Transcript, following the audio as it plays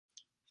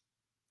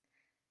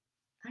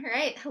All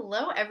right.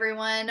 Hello,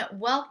 everyone.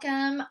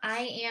 Welcome.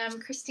 I am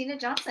Christina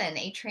Johnson,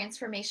 a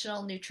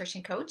transformational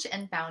nutrition coach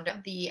and founder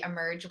of the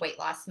Emerge Weight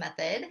Loss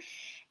Method.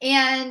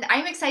 And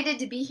I'm excited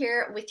to be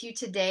here with you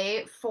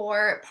today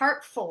for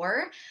part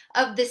 4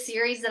 of the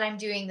series that I'm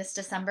doing this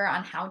December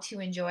on how to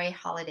enjoy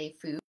holiday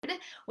food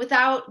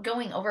without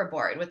going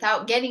overboard,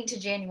 without getting to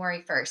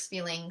January 1st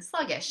feeling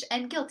sluggish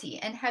and guilty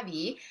and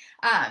heavy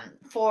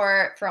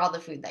for all the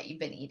food that you've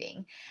been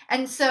eating.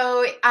 And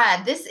so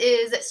this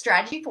is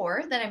strategy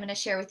 4 that I'm going to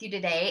share with you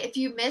today. If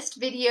you missed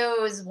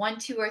videos 1,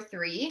 2, or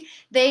 3,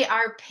 they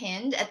are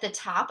pinned at the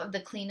top of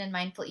the Clean and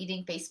Mindful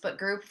Eating Facebook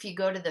group. If you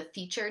go to the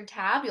featured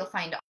tab, you'll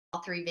find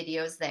all 3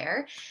 videos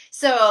there.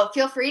 So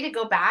feel free to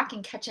go back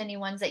and catch any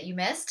ones that you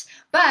missed,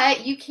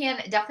 but you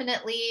can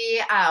definitely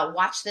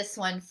watch this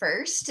one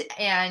first,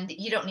 and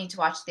you don't need to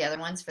watch the other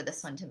ones for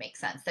this one to make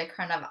sense. They're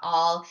kind of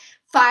all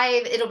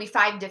 5, it'll be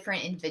 5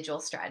 different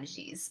individual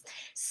strategies.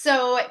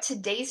 So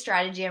today's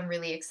strategy I'm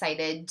really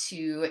excited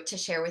to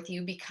share with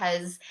you,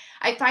 because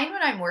I find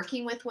when I'm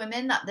working with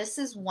women that this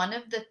is one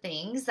of the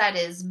things that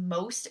is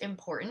most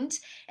important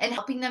in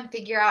helping them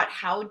figure out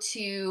how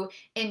to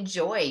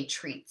enjoy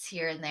treats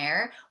here and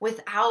there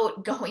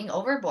without going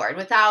overboard,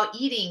 without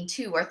eating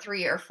 2 or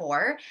 3 or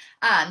 4.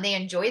 They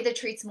enjoy the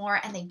treats more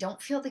and they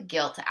don't feel the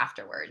guilt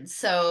afterwards.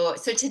 So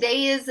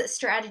today's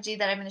strategy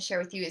that I'm going to share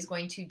with you is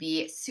going to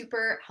be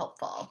super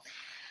helpful.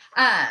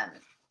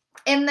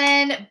 And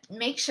then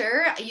make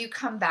sure you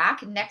come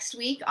back next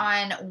week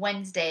on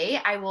Wednesday.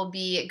 I will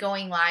be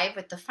going live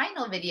with the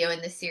final video in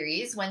the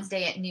series,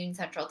 Wednesday at noon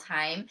Central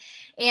Time.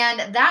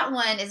 And that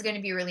one is going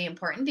to be really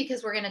important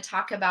because we're going to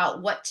talk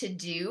about what to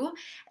do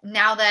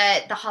now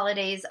that the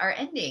holidays are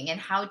ending and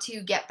how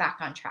to get back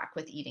on track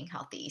with eating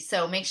healthy.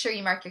 So make sure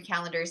you mark your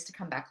calendars to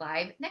come back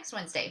live next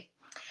Wednesday.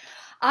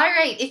 All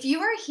right, if you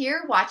are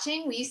here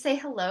watching, will you say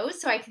hello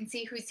so I can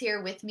see who's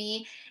here with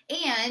me?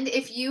 And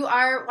if you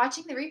are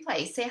watching the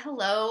replay, say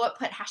hello,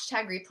 put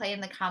hashtag replay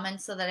in the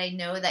comments so that I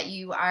know that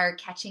you are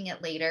catching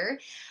it later.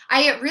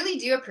 I really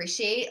do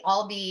appreciate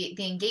all the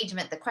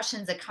engagement, the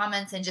questions, the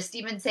comments, and just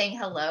even saying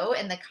hello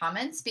in the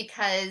comments,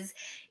 because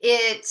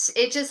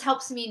it just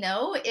helps me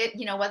know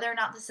whether or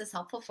not this is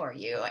helpful for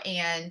you,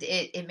 and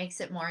it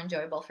makes it more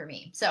enjoyable for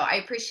me. So I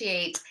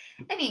appreciate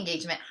any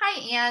engagement.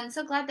 Hi, Anne.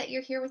 So glad that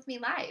you're here with me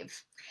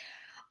live.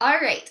 All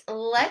right,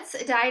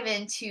 let's dive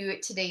into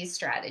today's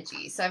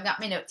strategy. So I've got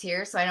my notes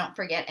here so I don't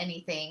forget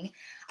anything.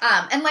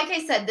 And like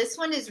I said, this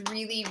one is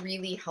really,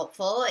 really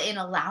helpful in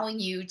allowing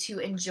you to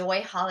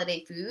enjoy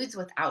holiday foods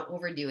without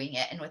overdoing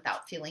it and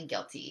without feeling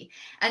guilty.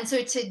 And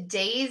so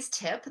today's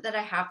tip that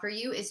I have for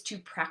you is to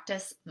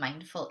practice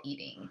mindful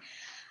eating.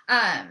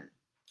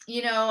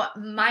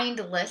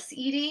 Mindless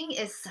eating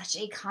is such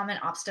a common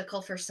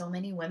obstacle for so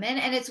many women,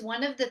 and it's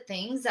one of the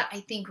things that I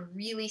think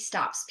really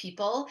stops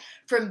people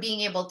from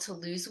being able to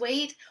lose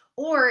weight,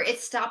 or it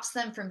stops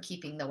them from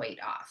keeping the weight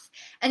off.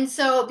 And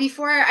so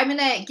I'm going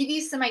to give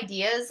you some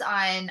ideas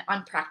on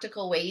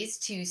practical ways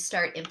to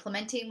start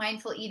implementing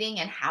mindful eating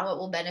and how it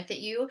will benefit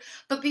you.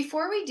 But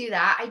before we do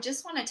that, I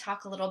just want to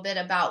talk a little bit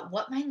about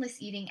what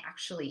mindless eating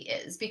actually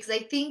is, because I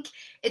think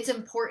it's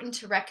important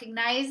to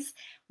recognize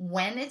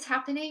when it's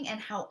happening and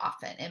how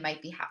often it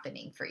might be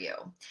happening for you.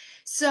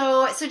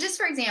 So just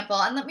for example,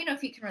 and let me know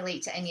if you can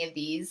relate to any of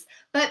these,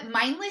 but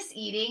mindless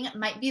eating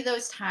might be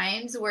those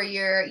times where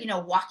you're,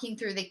 walking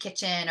through the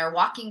kitchen or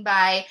walking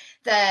by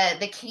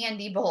the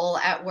candy bowl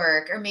at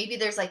work, or maybe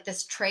there's like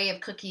this tray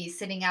of cookies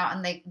sitting out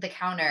on the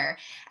counter.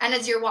 And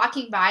as you're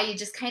walking by, you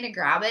just kind of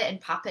grab it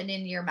and pop it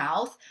into your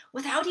mouth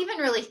without even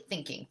really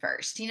thinking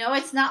first.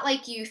 It's not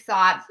like you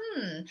thought,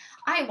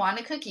 I want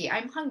a cookie,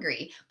 I'm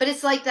hungry. But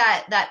it's like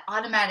that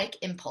automatic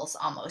impulse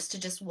almost to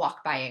just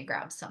walk by and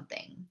grab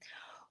something.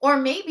 Or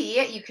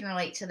maybe you can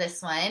relate to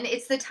this one.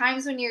 It's the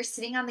times when you're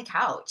sitting on the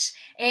couch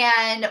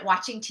and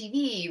watching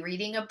TV,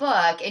 reading a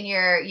book, and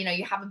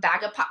you have a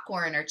bag of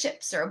popcorn or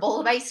chips or a bowl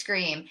of ice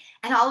cream,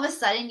 and all of a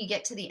sudden you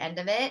get to the end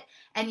of it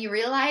and you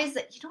realize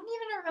that you don't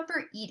even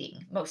remember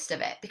eating most of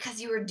it because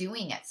you were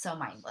doing it so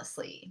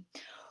mindlessly.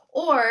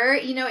 Or,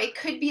 it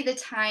could be the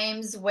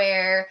times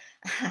where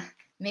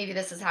maybe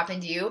this has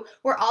happened to you,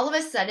 where all of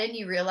a sudden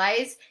you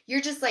realize you're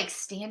just like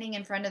standing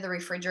in front of the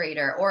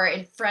refrigerator or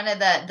in front of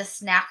the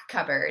snack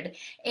cupboard,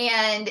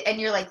 and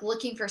you're like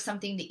looking for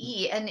something to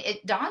eat, and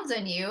it dawns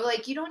on you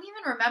like you don't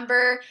even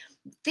remember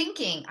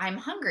thinking, I'm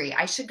hungry,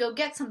 I should go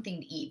get something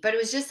to eat. But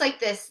it was just like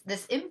this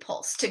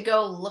impulse to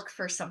go look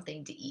for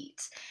something to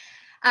eat.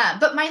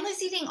 But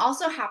mindless eating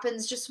also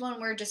happens just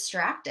when we're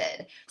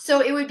distracted.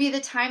 So it would be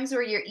the times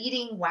where you're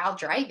eating while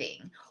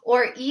driving,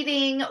 or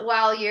eating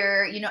while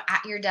you're,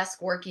 at your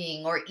desk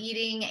working, or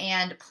eating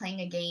and playing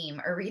a game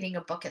or reading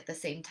a book at the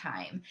same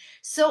time.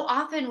 So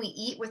often we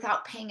eat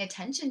without paying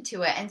attention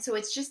to it. And so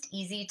it's just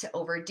easy to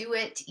overdo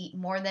it, to eat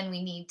more than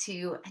we need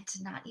to, and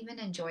to not even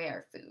enjoy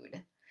our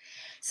food.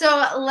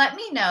 So let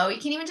me know. You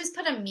can even just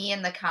put a me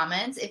in the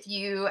comments if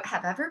you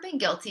have ever been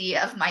guilty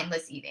of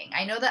mindless eating.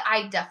 I know that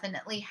I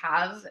definitely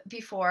have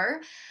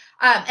before.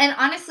 And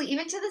honestly,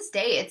 even to this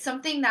day, it's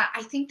something that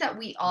I think that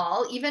we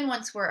all, even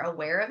once we're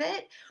aware of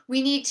it,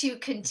 we need to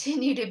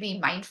continue to be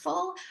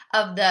mindful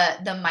of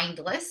the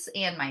mindless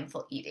and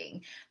mindful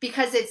eating,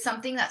 because it's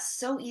something that's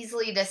so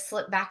easily to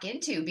slip back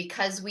into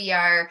because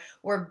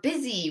we're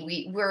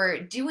busy, we're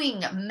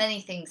doing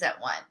many things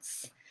at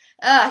once.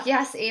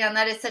 Yes, and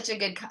that is such a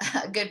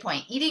good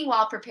point. Eating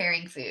while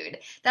preparing food.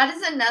 That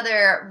is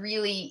another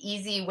really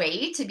easy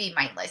way to be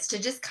mindless,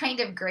 to just kind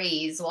of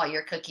graze while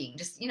you're cooking.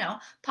 Just,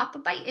 pop a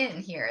bite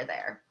in here or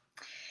there.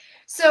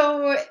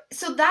 So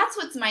that's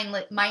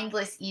what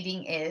mindless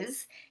eating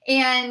is,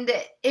 and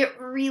it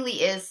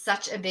really is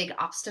such a big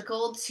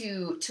obstacle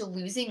to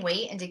losing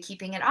weight and to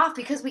keeping it off,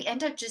 because we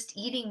end up just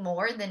eating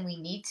more than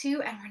we need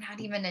to, and we're not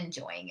even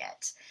enjoying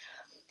it.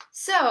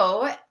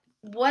 So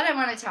what I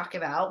want to talk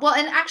about, well,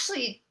 and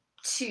actually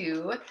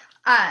too,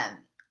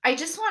 I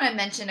just want to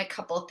mention a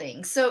couple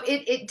things. So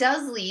it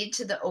does lead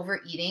to the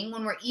overeating.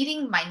 When we're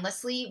eating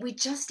mindlessly, we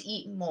just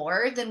eat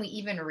more than we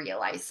even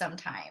realize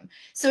sometimes.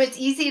 So it's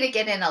easy to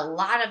get in a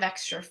lot of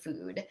extra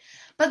food.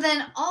 But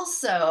then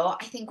also,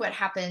 I think what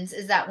happens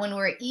is that when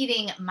we're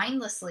eating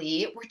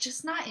mindlessly, we're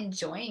just not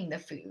enjoying the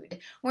food.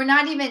 We're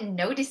not even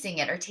noticing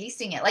it or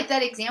tasting it. Like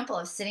that example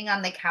of sitting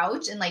on the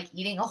couch and like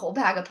eating a whole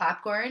bag of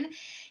popcorn.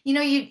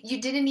 You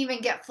didn't even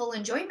get full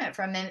enjoyment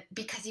from it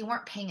because you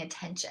weren't paying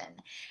attention.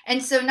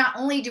 And so not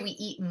only do we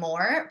eat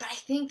more, but I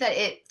think that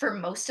it, for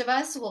most of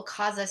us, will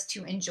cause us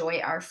to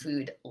enjoy our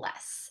food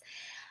less.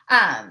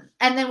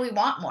 And then we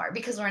want more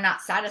because we're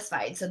not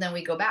satisfied. So then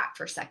we go back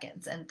for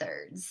seconds and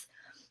thirds.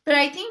 But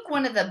I think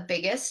one of the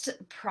biggest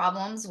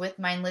problems with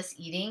mindless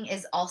eating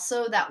is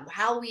also that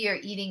while we are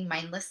eating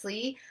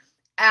mindlessly,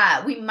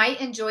 we might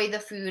enjoy the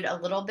food a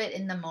little bit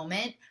in the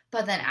moment,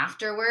 but then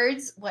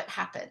afterwards, what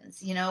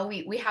happens?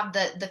 We have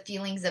the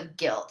feelings of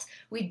guilt.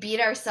 We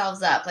beat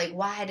ourselves up. Like,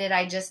 why did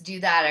I just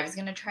do that? I was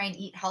going to try and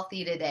eat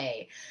healthy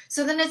today.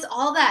 So then it's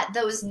all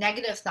those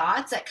negative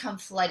thoughts that come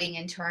flooding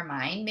into our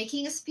mind,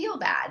 making us feel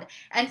bad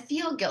and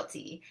feel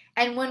guilty.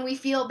 And when we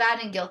feel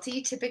bad and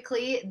guilty,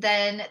 typically,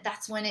 then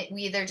that's when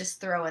we either just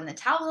throw in the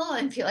towel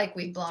and feel like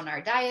we've blown our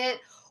diet,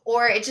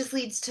 or it just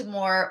leads to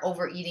more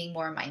overeating,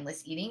 more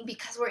mindless eating,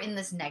 because we're in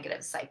this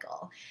negative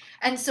cycle.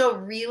 And so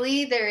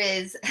really there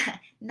is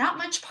not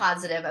much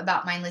positive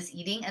about mindless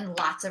eating and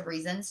lots of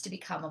reasons to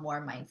become a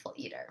more mindful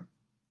eater.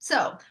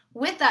 So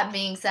with that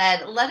being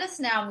said, let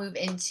us now move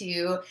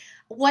into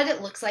what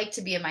it looks like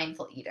to be a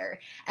mindful eater.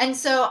 And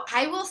so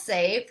I will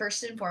say,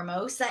 first and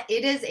foremost, that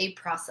it is a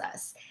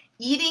process.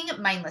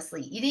 Eating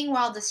mindlessly, eating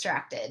while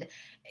distracted,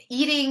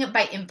 eating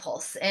by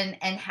impulse and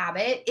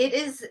habit, it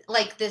is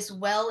like this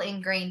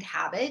well-ingrained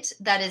habit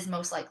that is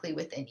most likely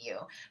within you,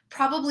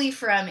 probably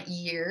from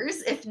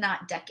years, if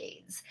not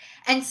decades.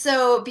 And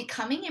so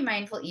becoming a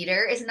mindful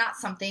eater is not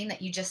something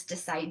that you just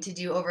decide to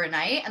do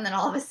overnight and then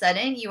all of a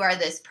sudden you are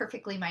this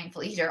perfectly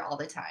mindful eater all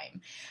the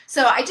time.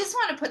 So I just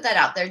want to put that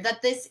out there,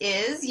 that this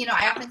is,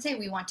 I often say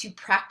we want to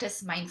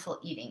practice mindful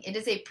eating. It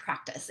is a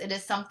practice. It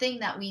is something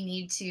that we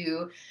need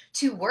to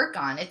work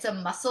on. It's a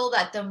muscle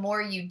that the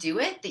more you do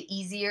it, the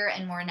easier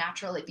and more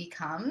natural it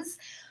becomes.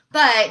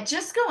 But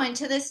just go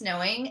into this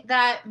knowing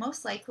that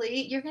most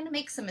likely you're going to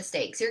make some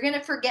mistakes. You're going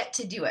to forget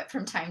to do it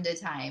from time to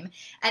time,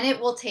 and it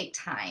will take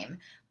time.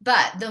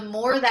 But the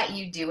more that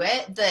you do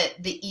it,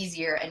 the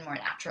easier and more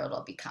natural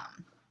it'll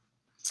become.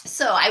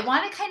 So I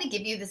want to kind of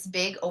give you this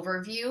big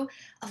overview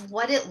of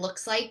what it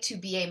looks like to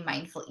be a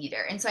mindful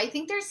eater. And so I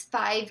think there's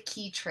 5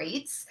 key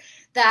traits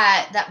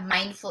that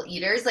mindful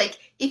eaters, like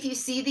if you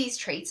see these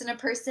traits in a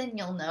person,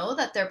 you'll know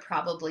that they're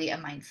probably a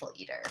mindful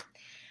eater.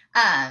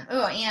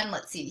 And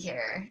let's see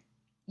here.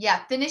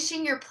 Yeah,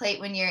 finishing your plate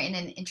when you're in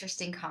an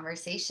interesting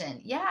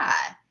conversation. Yeah.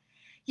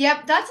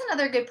 Yep, that's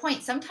another good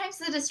point. Sometimes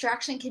the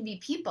distraction can be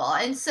people.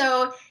 And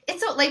so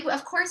it's like,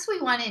 of course we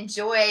want to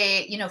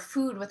enjoy,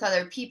 food with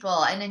other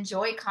people and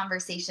enjoy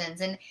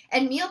conversations,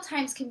 and meal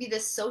times can be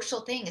this social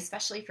thing,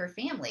 especially for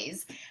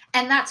families.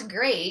 And that's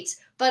great.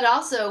 But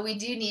also we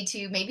do need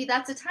to, maybe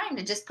that's a time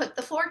to just put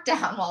the fork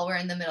down while we're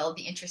in the middle of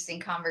the interesting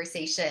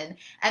conversation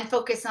and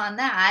focus on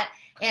that.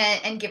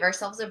 And give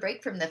ourselves a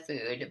break from the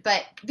food.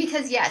 But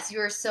because yes,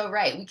 you're so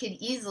right. We can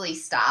easily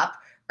stop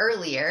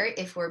earlier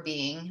if we're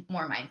being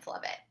more mindful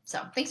of it.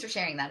 So thanks for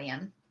sharing that,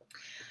 Anne.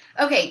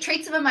 Okay,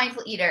 traits of a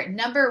mindful eater.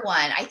 Number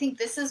 1, I think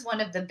this is one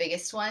of the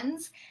biggest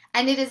ones,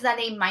 and it is that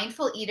a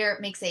mindful eater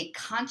makes a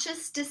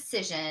conscious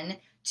decision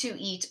to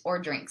eat or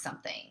drink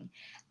something.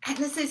 And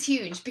this is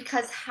huge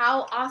because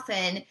how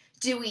often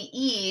do we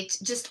eat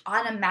just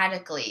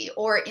automatically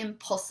or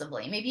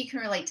impulsively? Maybe you can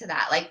relate to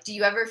that. Like, do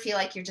you ever feel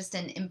like you're just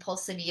an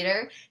impulsive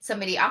eater?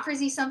 Somebody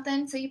offers you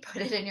something, so you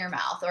put it in your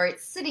mouth, or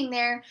it's sitting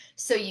there,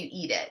 so you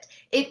eat it.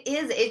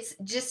 It's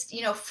just,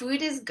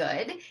 food is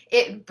good.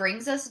 It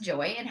brings us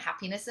joy and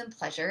happiness and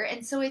pleasure.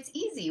 And so it's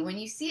easy when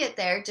you see it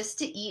there just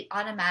to eat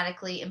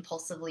automatically,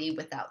 impulsively,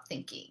 without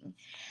thinking.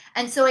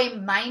 And so a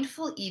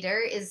mindful eater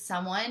is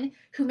someone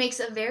who makes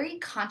a very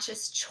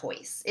conscious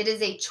choice. It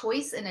is a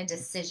choice and a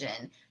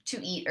decision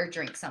to eat or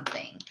drink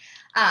something.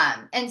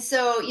 And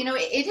so,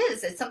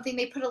 it's something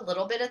they put a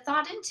little bit of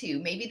thought into.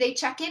 Maybe they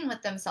check in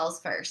with themselves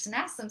first and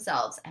ask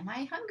themselves, am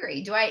I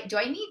hungry? Do I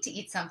need to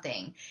eat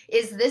something?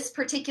 Is this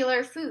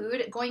particular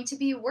food going to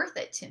be worth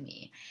it to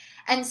me?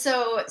 And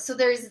so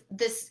there's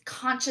this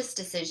conscious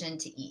decision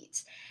to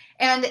eat.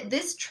 And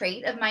this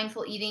trait of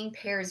mindful eating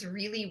pairs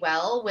really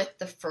well with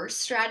the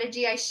first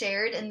strategy I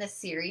shared in this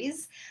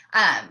series.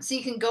 So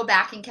you can go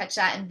back and catch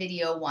that in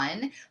video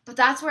 1. But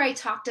that's where I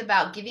talked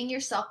about giving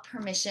yourself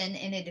permission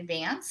in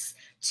advance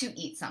to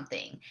eat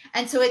something.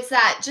 And so it's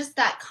just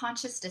that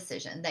conscious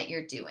decision that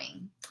you're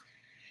doing.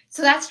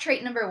 So that's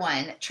trait number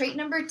 1. Trait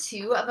number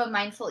 2 of a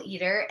mindful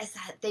eater is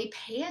that they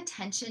pay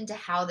attention to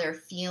how they're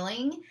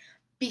feeling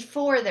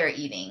before they're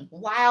eating,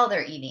 while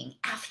they're eating,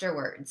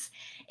 afterwards.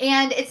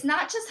 And it's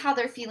not just how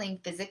they're feeling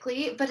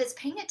physically, but it's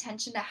paying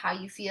attention to how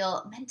you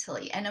feel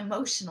mentally and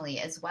emotionally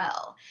as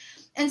well.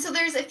 And so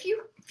there's a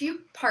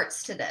few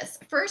parts to this.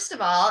 First of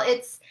all,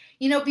 it's,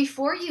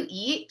 before you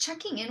eat,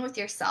 checking in with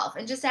yourself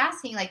and just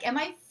asking, like, am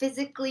I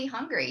physically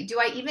hungry? Do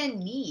I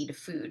even need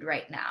food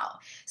right now?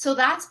 So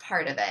that's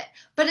part of it.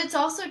 But it's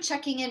also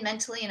checking in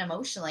mentally and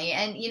emotionally.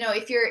 And,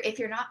 if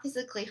you're not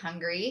physically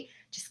hungry,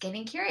 just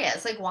getting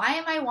curious, like, why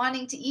am I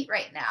wanting to eat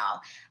right now?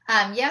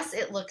 Yes,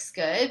 it looks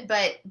good,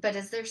 but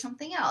is there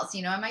something else?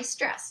 Am I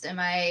stressed? Am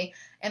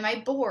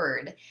I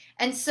bored?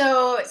 And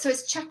so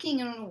it's checking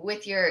in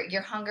with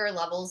your hunger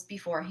levels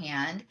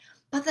beforehand.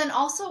 But then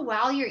also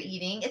while you're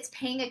eating, it's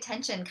paying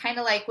attention, kind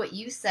of like what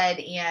you said,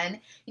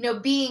 Anne,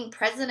 being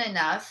present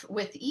enough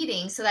with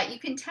eating so that you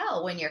can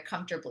tell when you're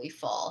comfortably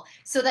full,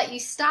 so that you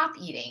stop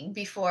eating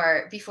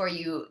before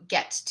you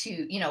get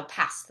to,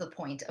 past the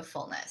point of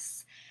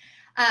fullness.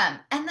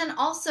 And then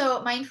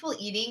also mindful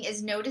eating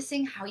is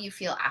noticing how you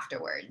feel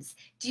afterwards.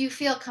 Do you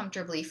feel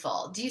comfortably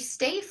full? Do you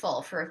stay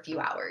full for a few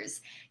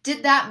hours?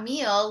 Did that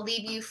meal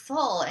leave you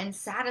full and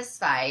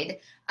satisfied?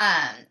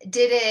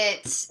 Did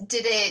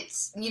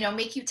it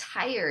make you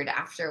tired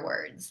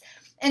afterwards?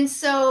 And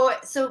so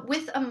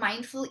with a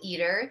mindful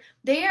eater,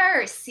 they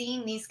are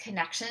seeing these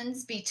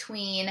connections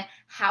between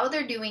how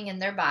they're doing in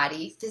their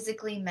body,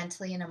 physically,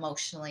 mentally, and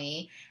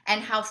emotionally,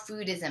 and how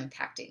food is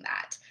impacting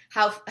that.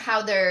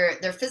 How their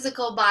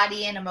physical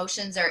body and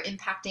emotions are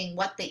impacting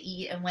what they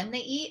eat and when they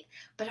eat,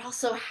 but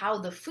also how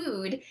the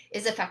food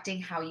is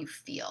affecting how you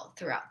feel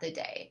throughout the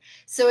day.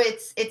 So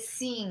it's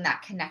seeing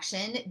that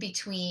connection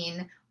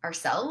between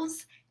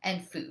ourselves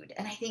and food.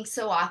 And I think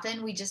so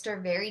often we just are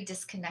very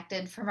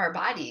disconnected from our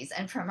bodies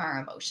and from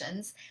our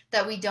emotions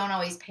that we don't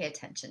always pay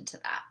attention to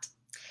that.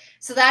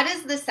 So that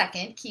is the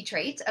second key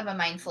trait of a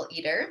mindful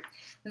eater.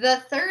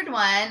 The third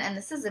one, and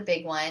this is a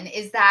big one,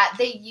 is that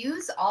they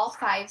use all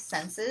 5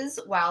 senses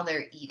while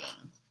they're eating.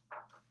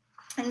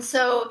 And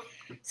so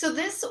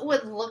this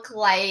would look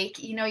like,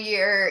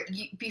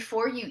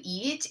 before you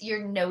eat,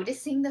 you're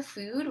noticing the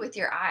food with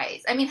your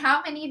eyes. I mean,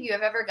 how many of you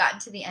have ever gotten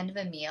to the end of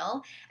a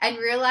meal and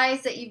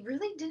realized that you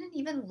really didn't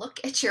even look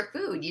at your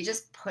food? You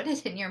just put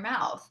it in your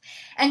mouth.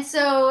 And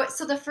so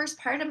the first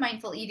part of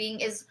mindful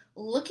eating is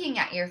looking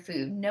at your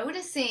food,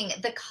 noticing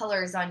the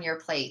colors on your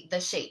plate,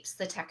 the shapes,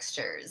 the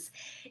textures.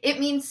 It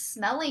means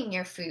smelling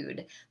your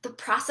food. The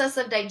process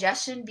of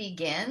digestion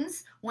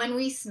begins when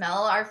we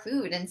smell our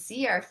food and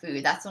see our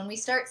food. That's when we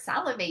start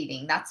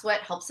salivating. That's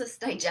what helps us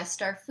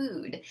digest our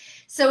food.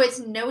 So it's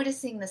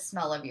noticing the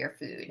smell of your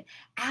food.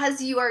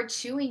 As you are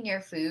chewing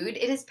your food,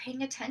 it is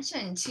paying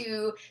attention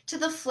to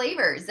the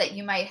flavors that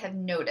you might have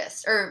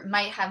noticed or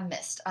might have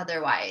missed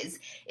otherwise.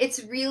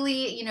 It's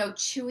really,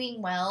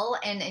 chewing well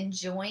and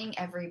enjoying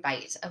every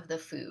bite of the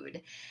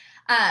food.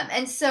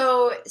 And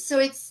so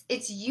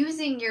it's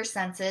using your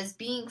senses,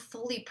 being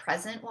fully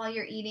present while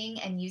you're eating,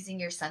 and using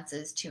your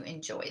senses to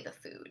enjoy the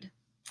food.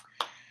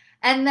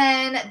 And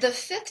then the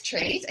 5th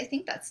trait, I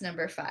think that's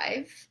number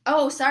 5.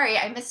 Oh, sorry,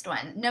 I missed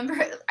one.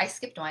 I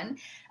skipped one.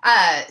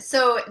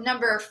 So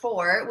number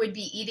 4 would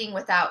be eating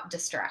without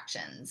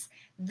distractions.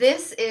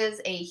 This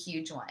is a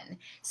huge one.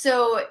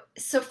 So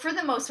for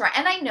the most part,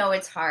 and I know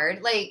it's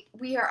hard, like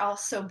we are all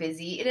so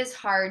busy, it is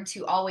hard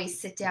to always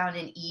sit down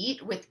and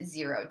eat with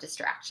 0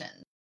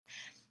 distractions.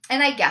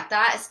 And I get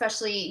that,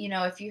 especially,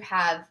 if you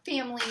have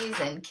families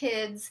and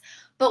kids.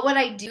 But what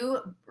I do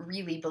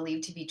really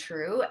believe to be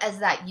true is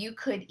that you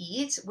could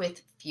eat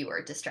with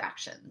fewer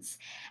distractions.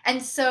 And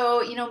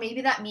so,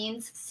 maybe that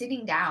means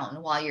sitting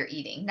down while you're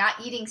eating, not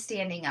eating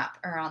standing up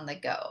or on the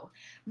go.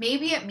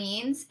 Maybe it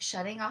means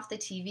shutting off the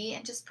TV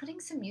and just putting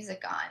some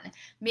music on.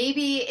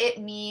 Maybe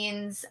it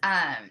means,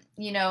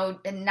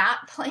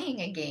 not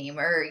playing a game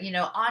or,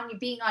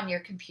 being on your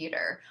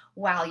computer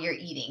while you're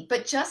eating,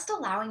 but just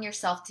allowing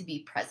yourself to be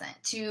present,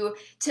 to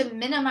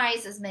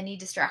minimize as many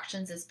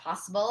distractions as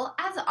possible,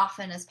 as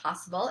often as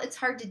possible. It's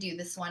hard to do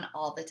this one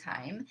all the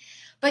time,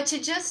 but to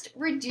just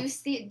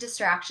reduce the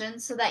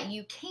distractions so that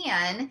you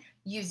can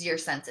use your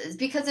senses,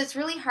 because it's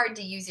really hard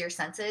to use your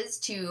senses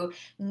to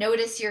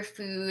notice your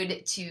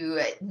food,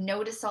 to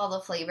notice all the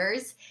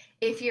flavors,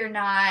 if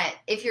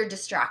you're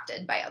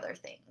distracted by other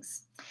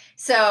things.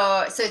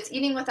 So it's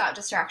eating without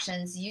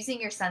distractions, using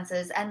your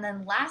senses, and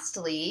then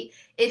lastly,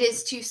 it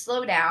is to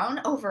slow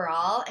down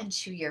overall and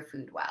chew your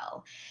food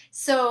well.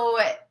 So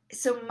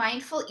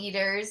mindful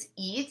eaters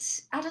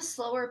eat at a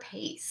slower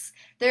pace.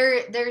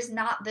 There's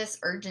not this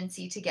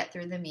urgency to get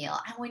through the meal.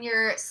 And when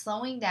you're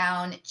slowing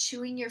down,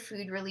 chewing your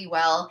food really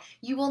well,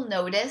 you will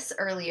notice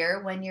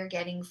earlier when you're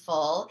getting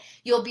full.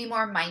 You'll be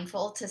more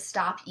mindful to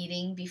stop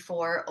eating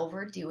before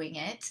overdoing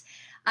it.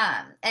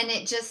 And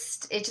it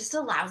just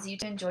allows you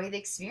to enjoy the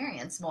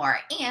experience more,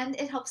 and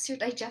it helps your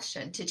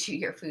digestion to chew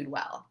your food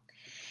well.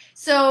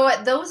 So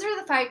those are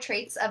the 5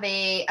 traits of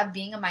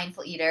being a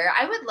mindful eater.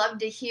 I would love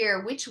to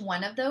hear which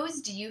one of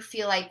those do you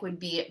feel like would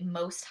be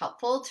most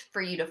helpful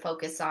for you to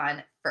focus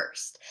on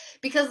first.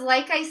 Because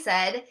like I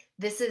said,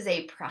 this is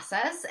a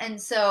process. And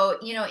so,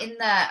 in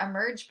the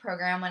Emerge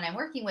program, when I'm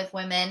working with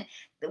women,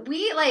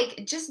 we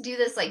just do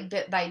this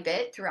bit by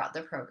bit throughout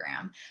the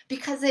program,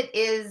 because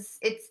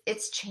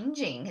it's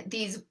changing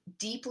these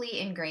deeply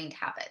ingrained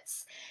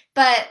habits.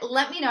 But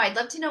let me know. I'd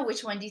love to know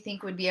which one do you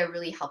think would be a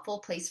really helpful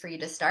place for you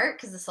to start,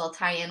 because this will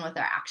tie in with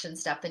our action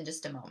step in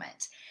just a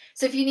moment.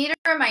 So if you need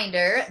a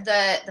reminder,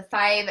 the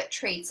 5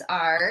 traits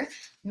are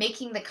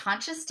making the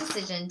conscious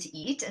decision to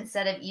eat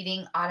instead of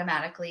eating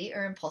automatically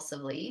or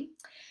impulsively.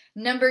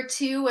 Number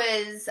 2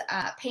 is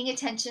paying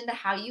attention to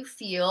how you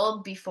feel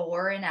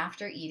before and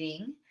after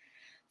eating.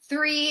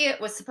 3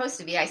 was supposed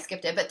to be, I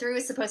skipped it, but 3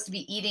 was supposed to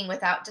be eating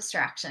without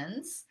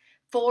distractions.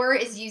 4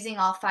 is using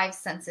all 5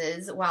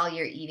 senses while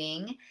you're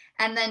eating.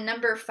 And then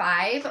number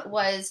 5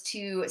 was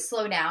to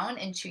slow down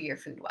and chew your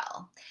food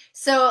well.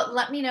 So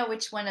let me know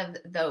which one of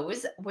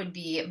those would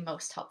be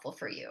most helpful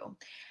for you.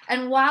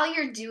 And while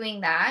you're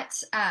doing that,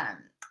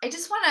 I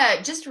just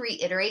want to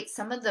reiterate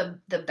some of the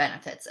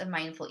benefits of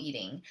mindful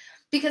eating,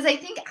 because I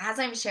think as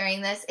I'm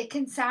sharing this, it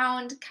can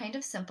sound kind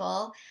of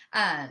simple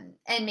and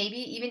maybe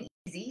even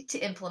easy to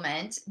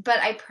implement, but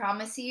I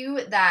promise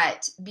you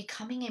that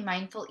becoming a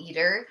mindful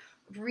eater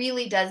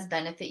really does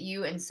benefit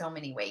you in so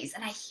many ways.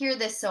 And I hear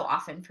this so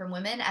often from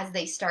women as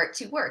they start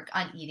to work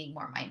on eating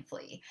more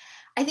mindfully.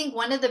 I think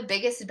one of the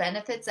biggest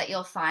benefits that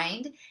you'll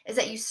find is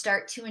that you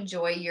start to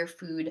enjoy your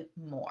food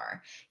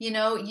more.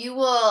 You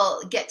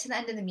will get to the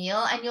end of the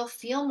meal and you'll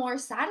feel more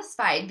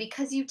satisfied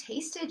because you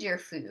tasted your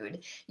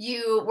food.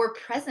 You were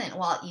present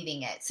while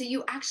eating it. So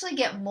you actually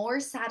get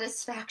more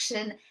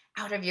satisfaction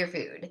out of your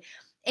food.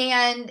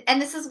 And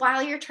this is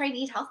while you're trying to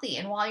eat healthy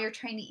and while you're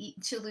trying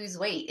to lose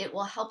weight. It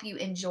will help you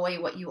enjoy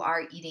what you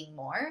are eating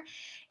more.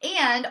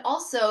 And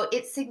also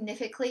it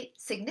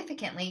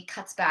significantly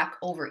cuts back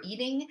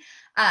overeating,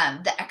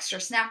 the extra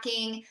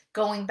snacking,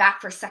 going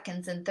back for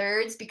seconds and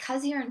thirds.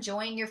 Because you're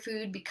enjoying your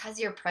food, because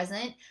you're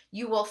present,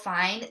 you will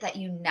find that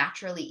you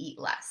naturally eat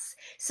less.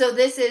 So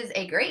this is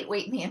a great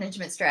weight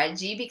management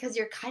strategy because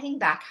you're cutting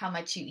back how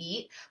much you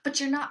eat, but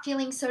you're not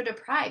feeling so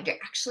deprived. You're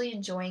actually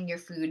enjoying your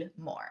food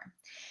more.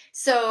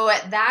 So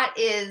that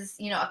is,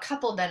 a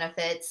couple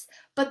benefits.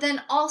 But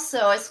then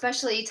also,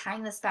 especially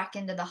tying this back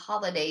into the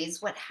holidays,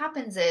 what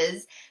happens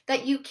is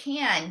that you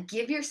can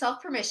give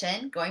yourself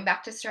permission, going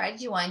back to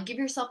strategy 1, give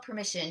yourself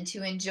permission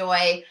to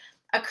enjoy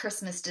a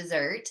Christmas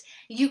dessert.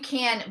 You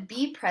can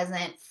be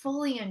present,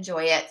 fully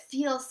enjoy it,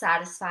 feel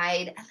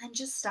satisfied, and then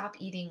just stop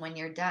eating when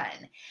you're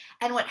done.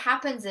 And what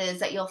happens is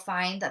that you'll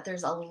find that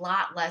there's a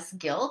lot less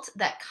guilt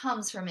that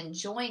comes from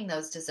enjoying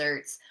those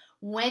desserts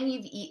when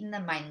you've eaten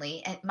them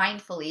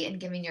mindfully and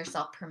giving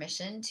yourself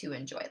permission to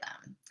enjoy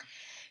them.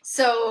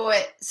 So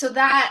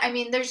that,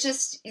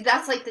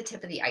 that's like the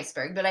tip of the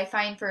iceberg, but I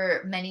find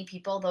for many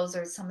people, those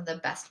are some of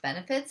the best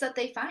benefits that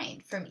they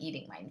find from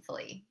eating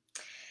mindfully.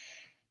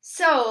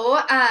 So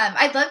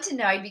I'd love to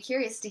know, I'd be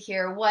curious to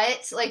hear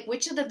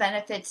which of the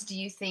benefits do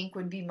you think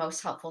would be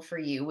most helpful for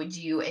you? Would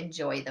you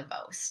enjoy the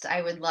most?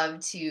 I would love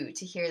to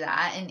hear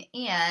that. And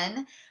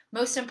Anne,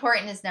 most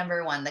important is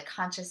number 1, the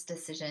conscious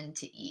decision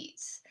to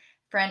eat.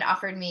 Friend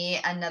offered me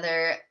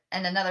another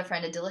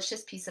friend a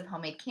delicious piece of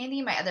homemade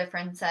candy. My other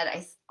friend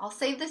said, I'll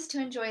save this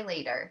to enjoy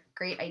later.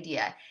 Great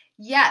idea.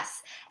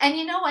 Yes. And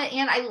you know what,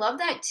 Anne, I love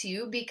that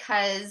too,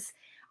 because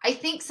I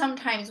think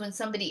sometimes when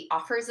somebody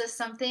offers us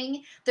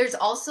something, there's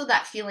also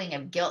that feeling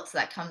of guilt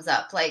that comes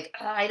up. Like,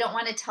 oh, I don't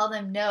want to tell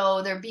them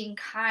no. They're being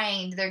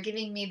kind. They're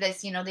giving me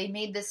this, they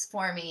made this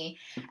for me.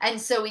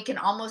 And so we can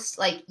almost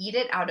eat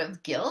it out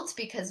of guilt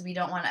because we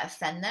don't want to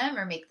offend them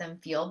or make them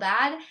feel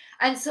bad.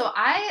 And so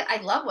I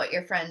love what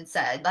your friend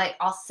said.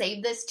 I'll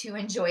save this to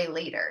enjoy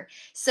later.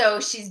 So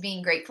she's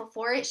being grateful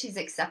for it. She's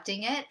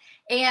accepting it.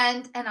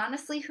 And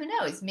honestly, who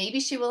knows?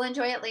 Maybe she will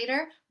enjoy it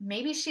later.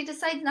 Maybe she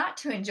decides not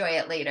to enjoy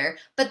it later.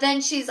 But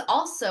then she's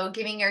also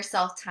giving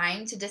herself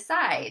time to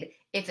decide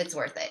if it's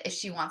worth it, if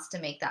she wants to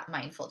make that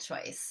mindful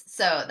choice.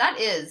 So that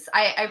is,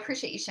 I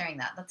appreciate you sharing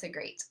that. That's a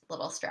great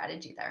little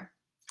strategy there.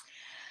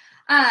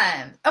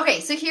 Okay,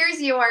 so here's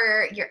your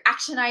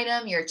action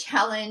item, your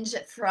challenge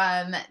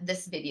from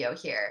this video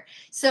here.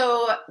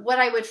 So what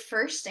I would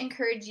first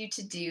encourage you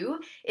to do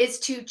is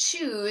to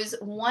choose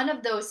one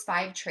of those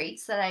 5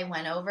 traits that I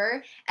went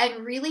over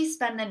and really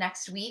spend the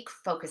next week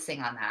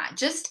focusing on that.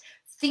 Just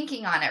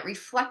thinking on it,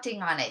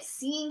 reflecting on it,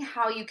 seeing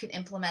how you can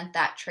implement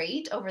that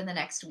trait over the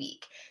next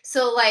week.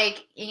 So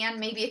like, and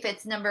maybe if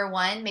it's number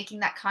 1, making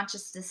that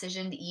conscious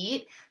decision to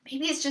eat,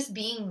 maybe it's just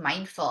being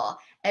mindful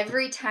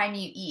every time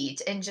you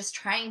eat and just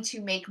trying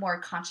to make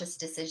more conscious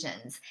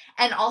decisions,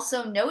 and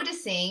also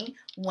noticing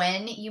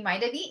when you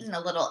might have eaten a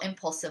little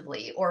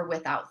impulsively or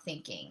without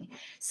thinking.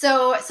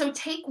 So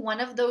take one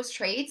of those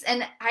traits,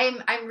 and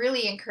I'm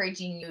really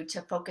encouraging you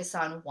to focus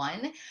on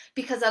one,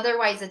 because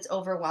otherwise it's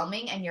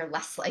overwhelming and you're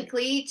less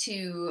likely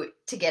to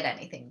get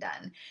anything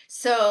done.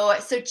 So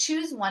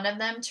choose one of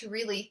them to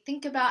really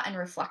think about and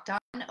reflect on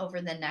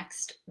over the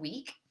next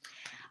week.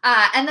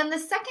 And then the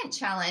second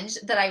challenge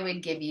that I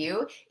would give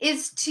you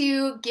is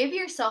to give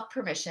yourself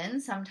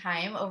permission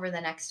sometime over the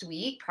next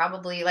week,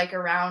 probably like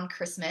around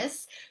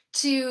Christmas,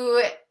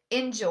 to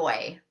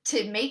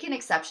make an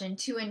exception,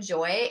 to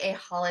enjoy a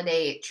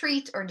holiday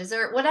treat or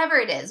dessert, whatever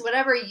it is,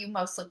 whatever you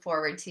most look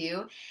forward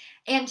to,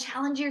 and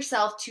challenge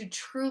yourself to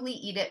truly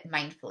eat it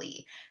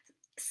mindfully.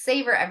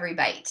 Savor every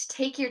bite.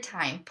 Take your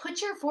time.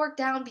 Put your fork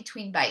down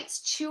between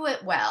bites. Chew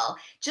it well.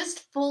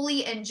 Just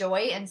fully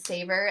enjoy and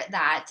savor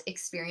that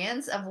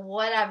experience of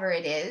whatever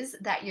it is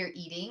that you're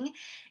eating,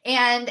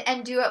 and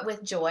do it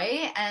with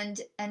joy, and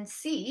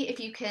see if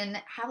you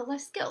can have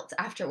less guilt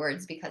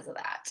afterwards because of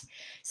that.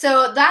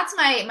 So that's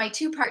my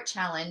 2-part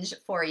challenge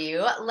for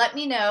you. Let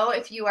me know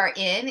if you are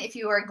in, if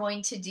you are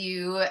going to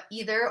do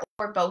either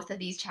or both of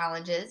these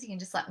challenges. You can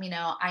just let me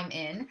know I'm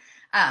in,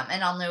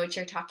 and I'll know what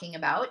you're talking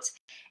about.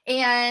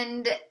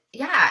 And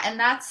yeah, and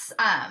that's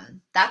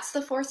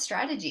the 4th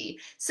strategy.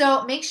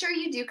 So make sure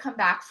you do come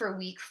back for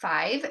week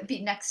 5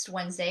 next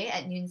Wednesday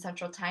at noon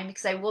Central Time,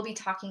 because I will be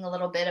talking a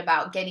little bit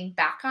about getting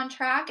back on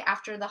track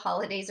after the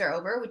holidays are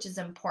over, which is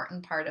an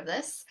important part of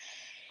this.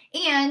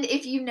 And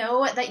if you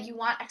know that you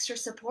want extra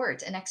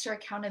support and extra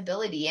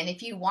accountability, and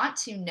if you want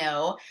to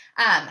know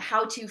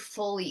how to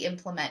fully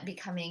implement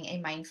becoming a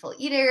mindful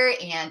eater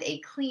and a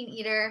clean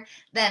eater,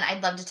 then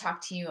I'd love to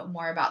talk to you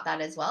more about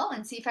that as well,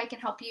 and see if I can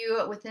help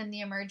you within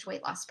the Emerge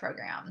Weight Loss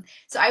Program.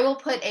 So I will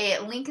put a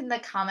link in the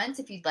comments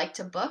if you'd like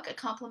to book a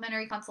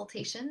complimentary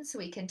consultation so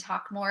we can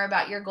talk more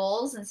about your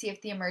goals and see if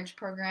the Emerge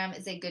program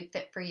is a good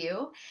fit for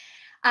you.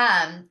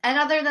 And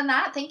other than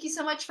that, thank you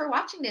so much for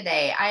watching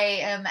today. I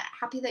am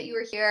happy that you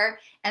were here,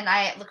 and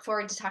I look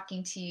forward to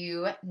talking to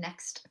you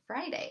next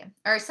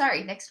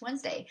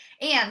Wednesday.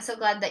 And so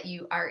glad that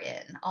you are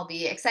in. I'll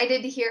be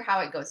excited to hear how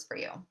it goes for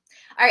you. All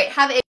right,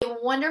 have a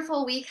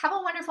wonderful week. Have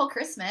a wonderful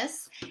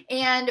Christmas,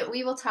 and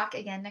we will talk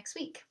again next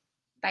week.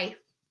 Bye.